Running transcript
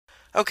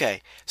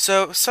Okay,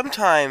 so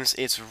sometimes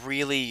it's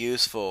really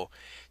useful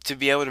to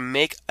be able to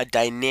make a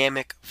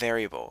dynamic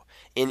variable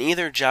in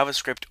either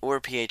JavaScript or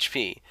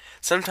PHP.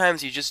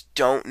 Sometimes you just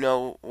don't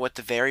know what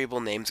the variable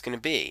name is going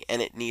to be,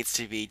 and it needs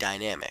to be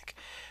dynamic.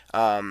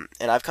 And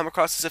I've come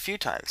across this a few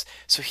times.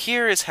 So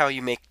here is how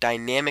you make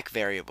dynamic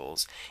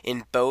variables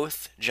in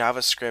both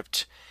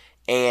JavaScript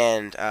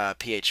and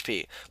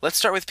PHP. Let's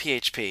start with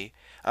PHP.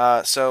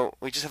 So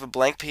we just have a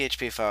blank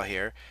PHP file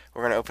here.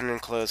 We're going to open and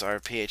close our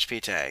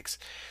PHP tags.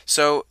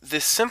 So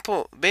this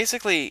simple,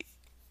 basically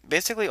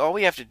all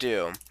we have to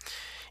do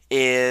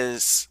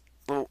is,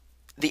 well,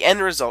 the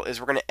end result is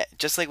we're going to,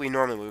 just like we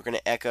normally would, we're going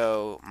to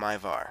echo my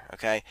var,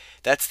 okay?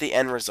 That's the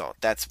end result.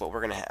 That's what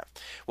we're going to have.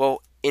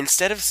 Well,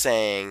 instead of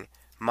saying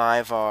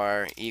my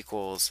var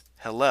equals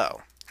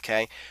hello,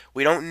 okay,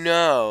 we don't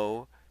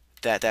know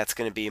that that's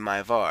going to be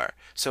my var.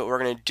 So what we're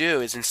going to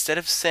do is instead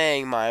of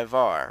saying my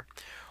var,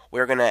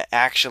 we're going to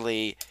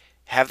actually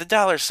have the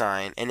dollar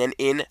sign, and then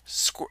in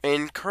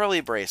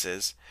curly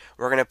braces,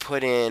 we're going to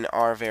put in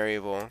our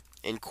variable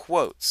in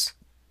quotes,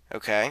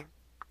 okay?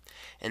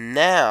 And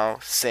now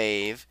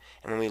save,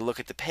 and when we look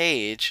at the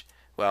page,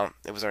 well,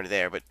 it was already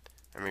there, but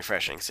I'm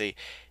refreshing. See,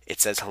 it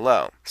says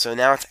hello. So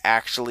now it's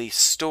actually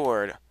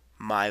stored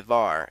my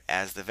var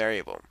as the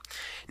variable.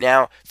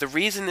 Now, the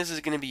reason this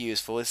is going to be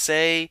useful is,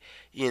 say,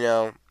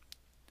 the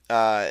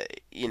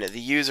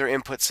user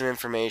inputs some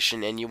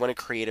information and you want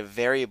to create a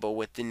variable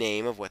with the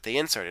name of what they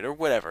inserted, or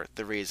whatever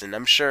the reason.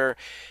 I'm sure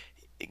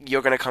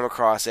you're going to come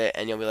across it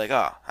and you'll be like,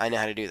 oh, I know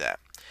how to do that.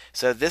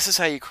 So this is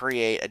how you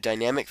create a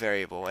dynamic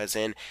variable, as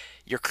in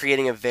you're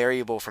creating a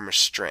variable from a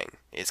string,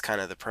 is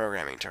kind of the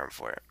programming term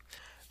for it.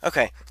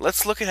 Okay,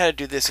 let's look at how to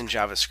do this in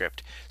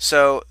JavaScript.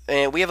 So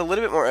we have a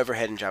little bit more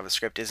overhead in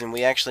JavaScript, is in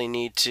we actually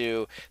need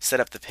to set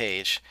up the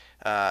page.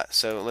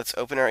 So let's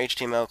open our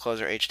HTML,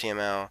 close our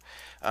HTML,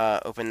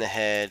 open the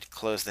head,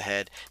 close the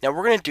head. Now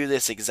we're going to do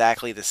this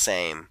exactly the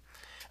same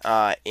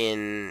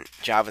in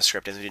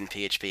JavaScript as we did in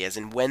PHP, as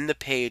in when the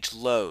page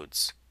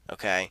loads,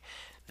 okay,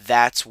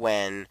 that's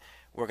when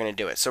we're going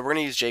to do it. So we're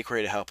going to use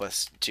jQuery to help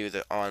us do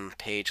the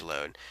on-page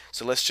load.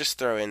 So let's just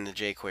throw in the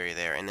jQuery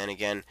there, and then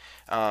again,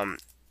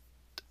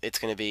 it's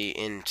going to be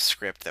in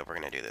script that we're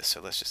going to do this.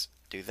 So let's just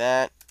do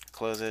that,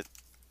 close it,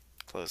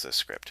 close the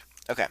script.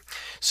 Okay,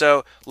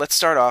 so let's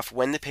start off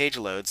when the page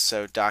loads.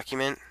 So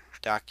document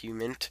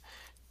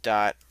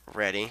dot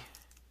ready,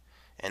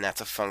 and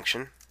that's a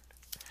function.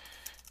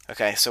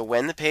 Okay, so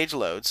when the page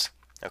loads,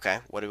 okay,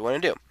 what do we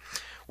want to do?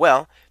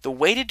 Well, the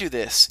way to do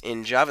this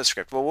in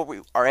JavaScript,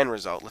 well, our end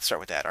result, let's start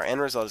with that. Our end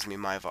result is going to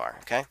be my var,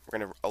 okay? We're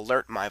going to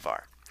alert my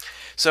var.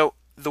 So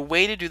the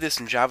way to do this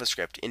in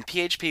JavaScript, in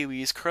PHP we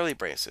use curly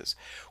braces.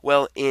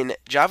 Well, in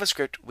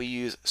JavaScript we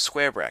use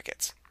square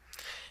brackets.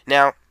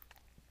 Now,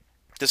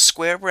 the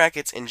square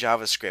brackets in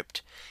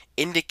JavaScript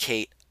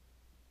indicate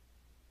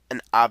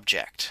an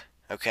object,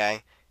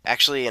 okay?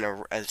 Actually,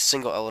 a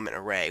single element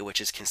array,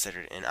 which is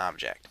considered an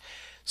object.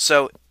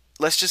 So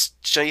let's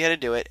just show you how to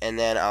do it, and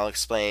then I'll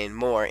explain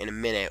more in a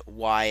minute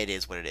why it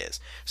is what it is.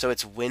 So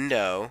it's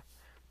window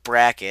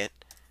bracket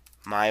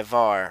my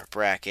var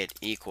bracket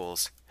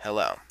equals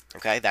hello.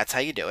 Okay, that's how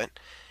you do it.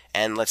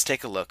 And let's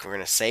take a look. We're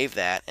going to save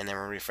that, and then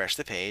we'll refresh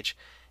the page,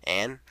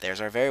 and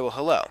there's our variable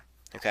hello.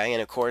 Okay,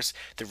 and of course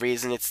the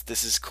reason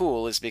this is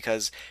cool is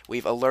because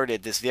we've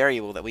alerted this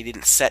variable that we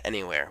didn't set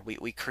anywhere.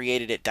 We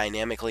created it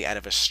dynamically out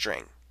of a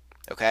string.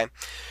 Okay,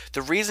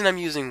 the reason I'm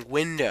using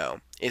window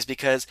is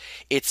because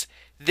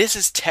this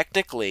is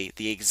technically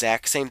the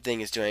exact same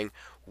thing as doing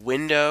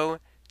window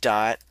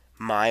dot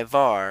my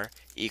var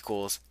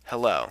equals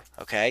hello.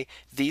 Okay,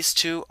 these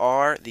two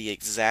are the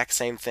exact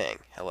same thing.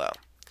 Hello.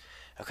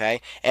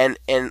 Okay, and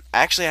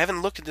actually I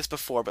haven't looked at this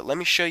before, but let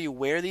me show you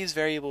where these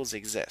variables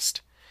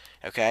exist.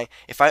 Okay,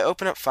 if I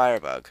open up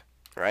Firebug,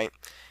 right,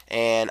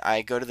 and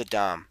I go to the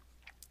DOM,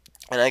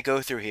 and I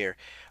go through here,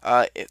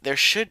 there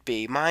should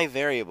be, my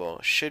variable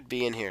should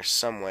be in here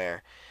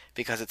somewhere,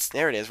 because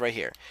there it is right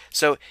here.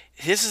 So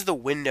this is the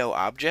window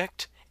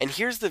object, and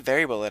here's the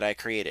variable that I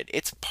created.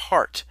 It's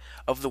part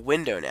of the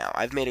window now.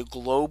 I've made a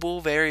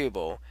global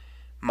variable,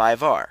 my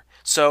var.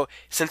 So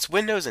since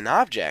window is an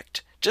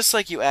object, just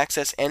like you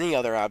access any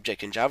other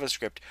object in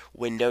JavaScript,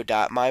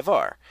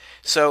 window.myvar.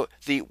 So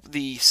the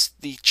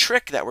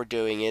trick that we're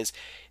doing is,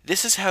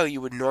 this is how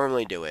you would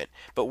normally do it,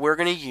 but we're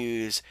going to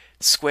use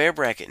square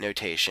bracket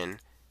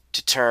notation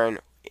to turn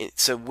it,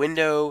 so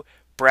window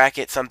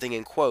bracket something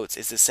in quotes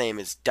is the same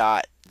as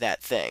dot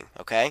that thing,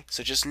 okay?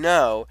 So just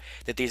know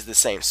that these are the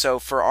same. So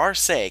for our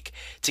sake,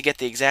 to get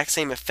the exact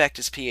same effect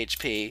as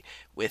PHP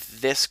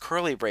with this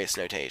curly brace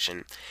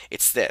notation,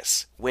 it's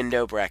this,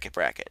 window bracket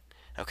bracket.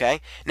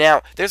 Okay?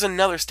 Now, there's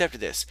another step to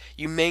this.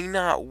 You may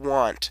not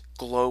want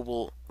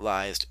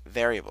globalized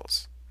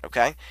variables.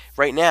 Okay?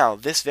 Right now,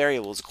 this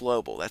variable is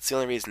global. That's the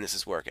only reason this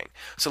is working.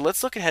 So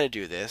let's look at how to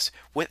do this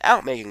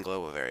without making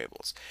global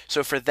variables.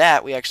 So for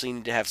that, we actually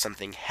need to have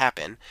something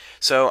happen.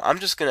 So I'm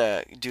just going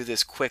to do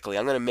this quickly.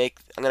 I'm going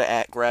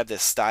to grab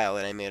this style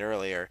that I made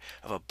earlier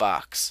of a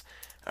box.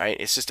 All right?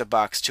 It's just a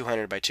box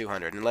 200 by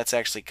 200. And let's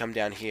actually come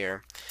down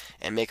here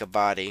and make a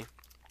body.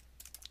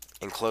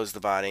 and close the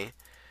body,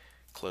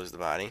 close the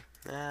body,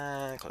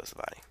 close the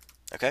body.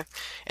 Okay,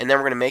 and then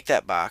we're going to make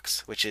that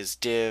box, which is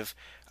div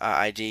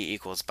ID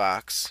equals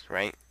box,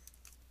 right?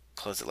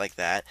 Close it like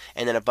that,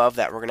 and then above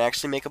that we're going to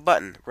actually make a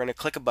button. We're going to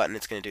click a button,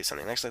 it's going to do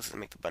something. Next, let's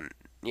make the button.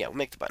 Yeah, we'll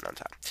make the button on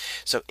top.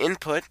 So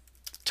input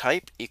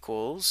type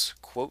equals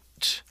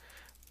quote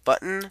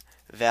button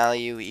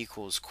value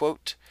equals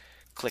quote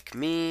click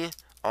me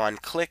on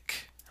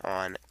click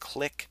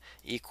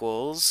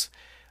equals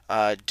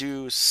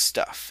do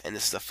stuff, and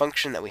this is a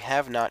function that we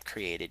have not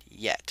created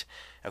yet.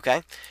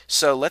 Okay,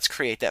 so let's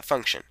create that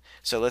function.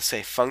 So let's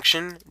say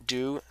function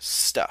do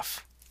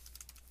stuff.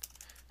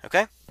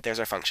 Okay, there's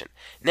our function.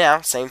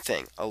 Now, same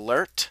thing,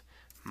 alert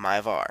my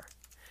var.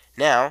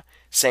 Now,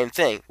 same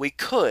thing, we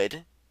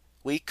could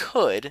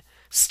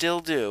still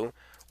do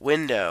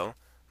window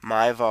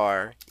my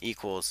var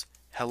equals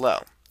hello.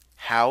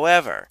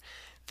 However,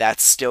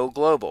 that's still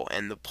global,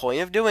 and the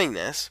point of doing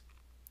this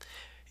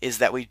is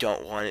that we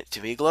don't want it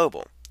to be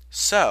global.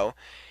 So,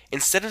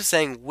 instead of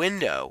saying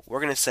window,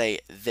 we're going to say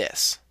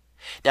this.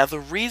 Now, the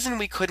reason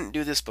we couldn't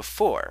do this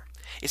before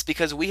is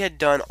because we had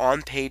done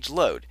on-page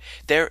load.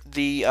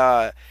 We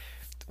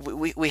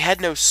had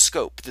no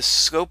scope. The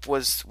scope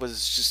was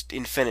just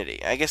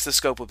infinity. I guess the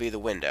scope would be the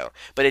window,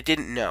 but it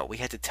didn't know. We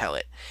had to tell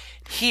it.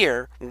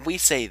 Here, when we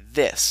say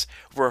this,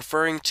 we're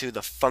referring to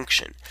the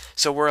function.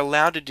 So we're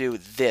allowed to do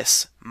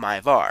this my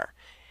var,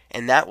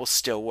 and that will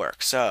still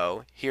work.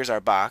 So here's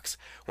our box.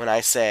 When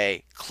I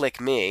say click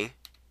me,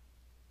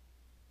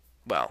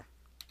 well,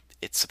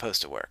 it's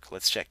supposed to work.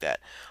 Let's check that.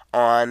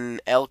 On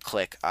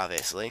click,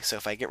 obviously. So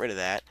if I get rid of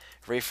that,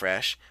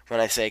 refresh, when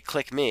I say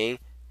click me,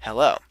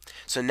 hello.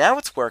 So now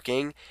it's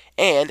working,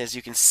 and as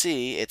you can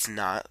see, it's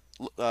not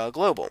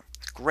global.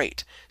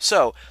 Great.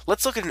 So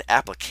let's look at an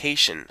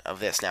application of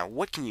this. Now,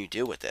 what can you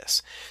do with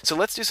this? So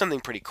let's do something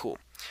pretty cool.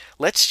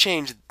 Let's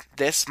change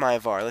this my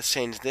var. Let's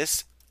change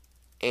this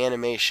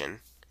animation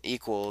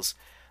equals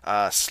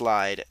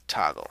slide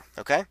toggle.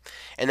 Okay?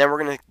 And then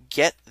we're going to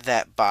get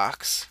that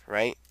box,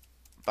 right?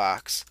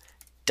 Box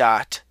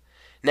dot.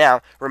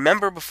 Now,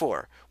 remember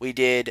before we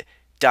did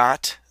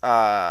dot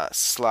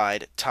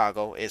slide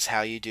toggle is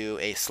how you do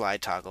a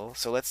slide toggle.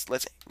 So let's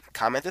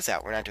comment this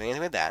out. We're not doing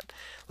anything with that.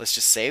 Let's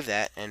just save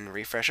that and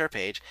refresh our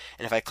page.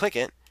 And if I click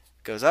it,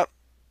 goes up,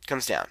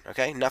 comes down.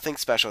 Okay, nothing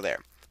special there.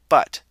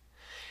 But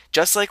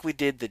just like we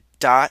did the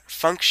dot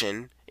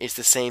function is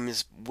the same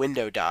as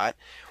window dot,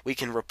 we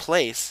can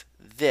replace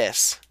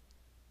this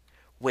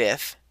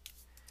with,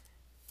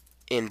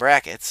 in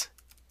brackets,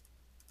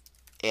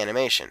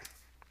 animation.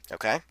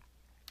 Okay?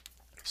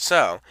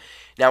 So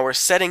now we're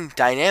setting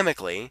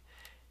dynamically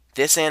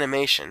this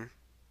animation,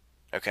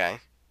 okay,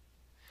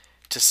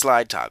 to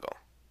slide toggle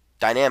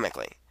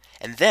dynamically.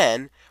 And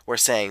then we're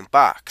saying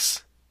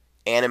box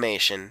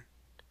animation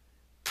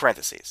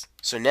parentheses.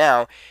 So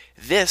now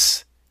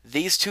these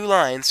two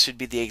lines should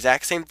be the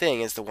exact same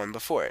thing as the one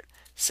before it.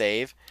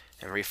 Save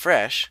and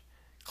refresh,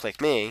 click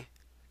me,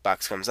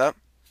 box comes up,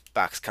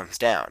 box comes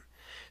down.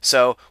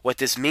 So what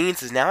this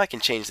means is now I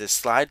can change this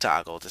slide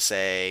toggle to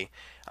say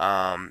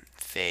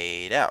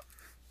fade out,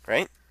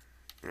 right?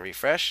 And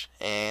refresh,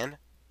 and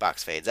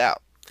box fades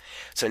out.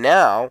 So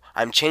now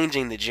I'm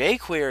changing the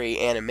jQuery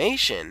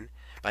animation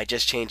by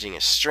just changing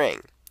a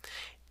string.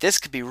 This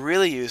could be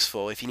really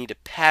useful if you need to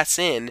pass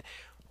in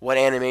what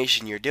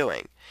animation you're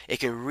doing. It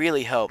can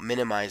really help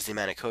minimize the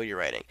amount of code you're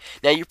writing.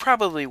 Now, you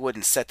probably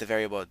wouldn't set the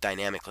variable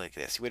dynamic like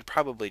this. You would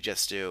probably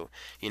just do,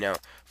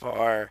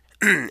 var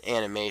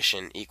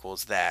animation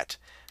equals that.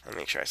 Let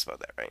me make sure I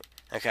spelled that right.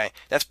 Okay,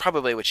 that's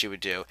probably what you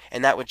would do,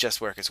 and that would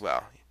just work as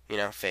well.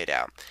 Fade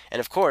out.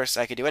 And of course,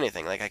 I could do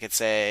anything. Like I could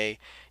say,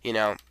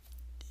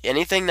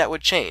 anything that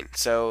would chain.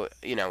 So,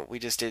 we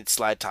just did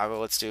slide toggle.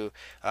 Let's do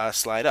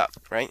slide up,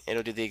 right?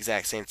 It'll do the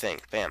exact same thing.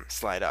 Bam,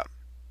 slide up.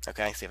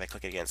 Okay, see if I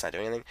click it again, it's not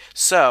doing anything.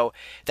 So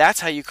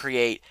that's how you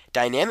create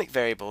dynamic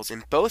variables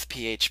in both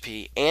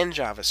PHP and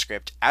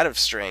JavaScript out of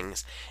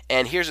strings.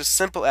 And here's a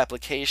simple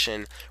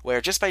application where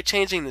just by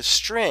changing the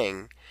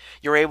string,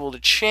 you're able to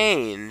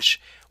change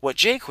what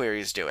jQuery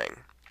is doing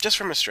just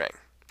from a string.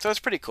 So it's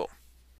pretty cool.